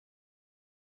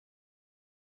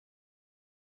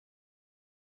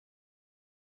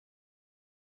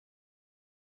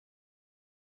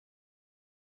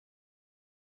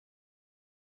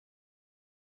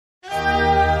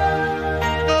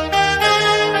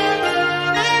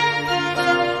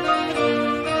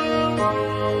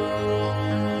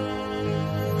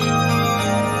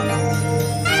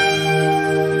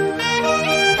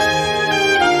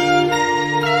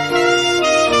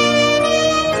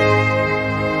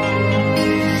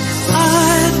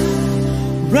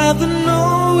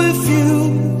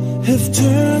have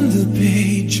turned the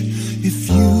page if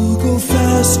you go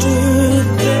faster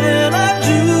than I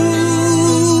do.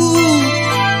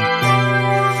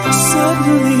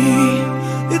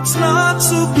 Suddenly, it's not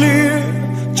so clear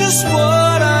just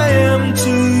what I am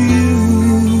to you.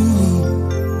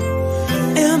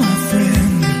 Am I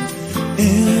friend?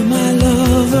 Am I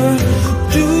lover?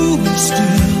 Do we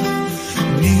still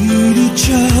need each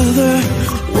other?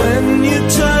 When you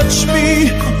touch me,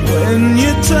 when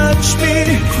you touch me,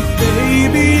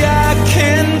 baby, I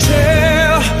can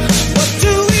tell. What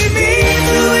do we mean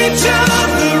to each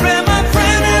other? Am I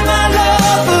friend? Am I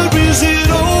lover? Is it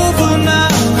over now?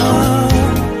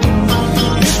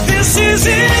 If this is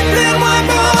it, then why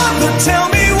bother? Tell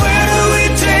me, where do we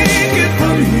take it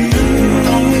from here?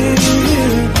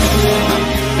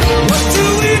 What do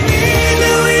we mean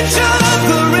to each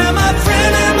other? Am I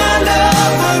friend? Am I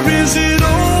lover? Is it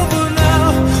over now?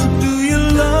 Do you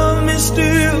love me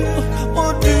still,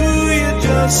 or do you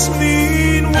just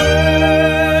mean well?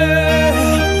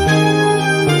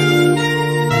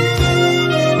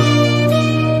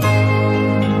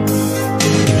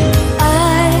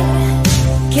 I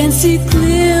can see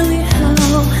clearly how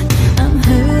I'm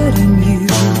hurting you.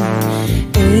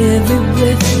 Every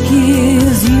breath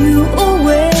gives you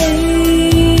away.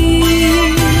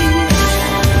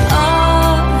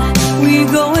 We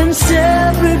go in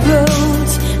separate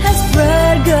roads as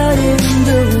pride got in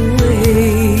the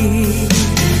way.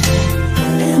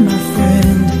 Am I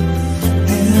friend?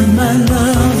 Am I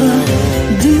lover?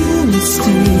 Do we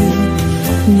still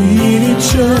need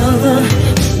each other?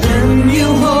 When you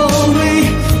hold me,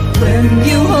 when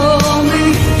you hold me,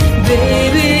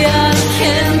 baby, I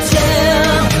can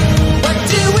tell. What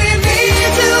do we mean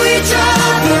to each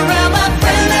other? Am I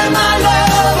friend? Am I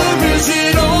lover? Is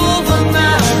it over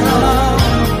now?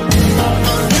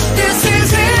 If this is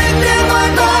it, then why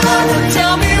bother?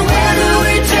 Tell me, where do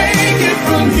we take it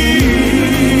from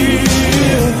here?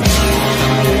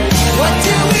 What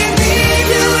do we mean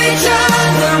to each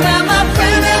other? Am I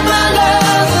friend? Am I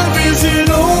lover? Is it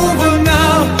over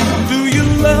now? Do you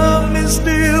love me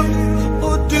still,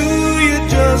 or do you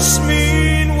just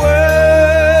mean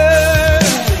well?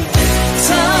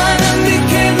 Time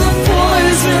became a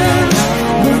poison,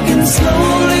 working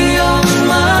slowly on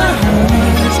my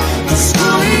heart,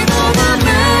 destroying all my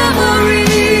memories.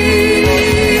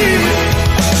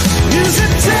 Is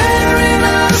it tearing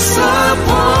us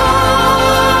apart?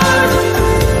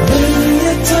 When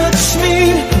you touch me,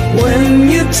 when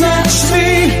you touch me,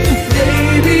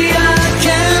 baby, I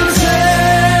can tell.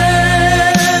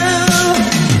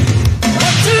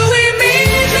 What do we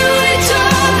mean to each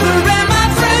other? Am I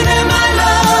friend? Am I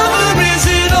lover? Is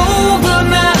it over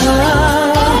now?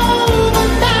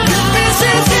 If this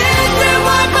is it, then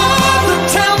why bother?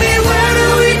 Tell me, where do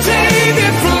we take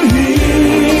it from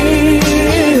here?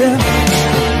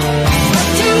 What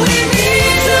do we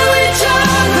mean to each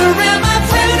other? Am I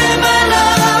friend? Am I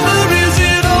lover? Is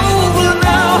it over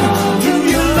now? Do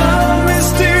you love me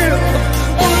still,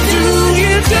 or do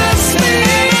you just mean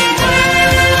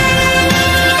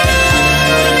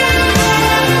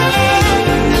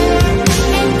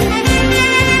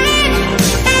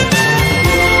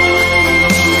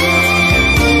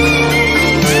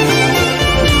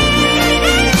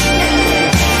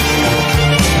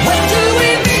What do we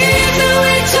mean to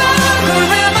each other?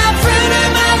 Am I friend?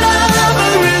 Am I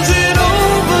lover? Is it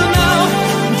over now?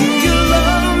 Do you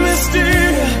love me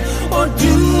still, or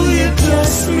do you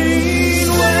just mean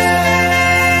well?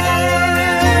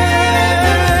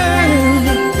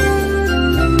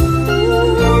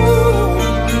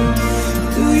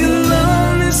 Do you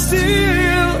love me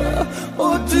still,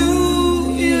 or do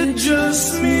you just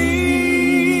mean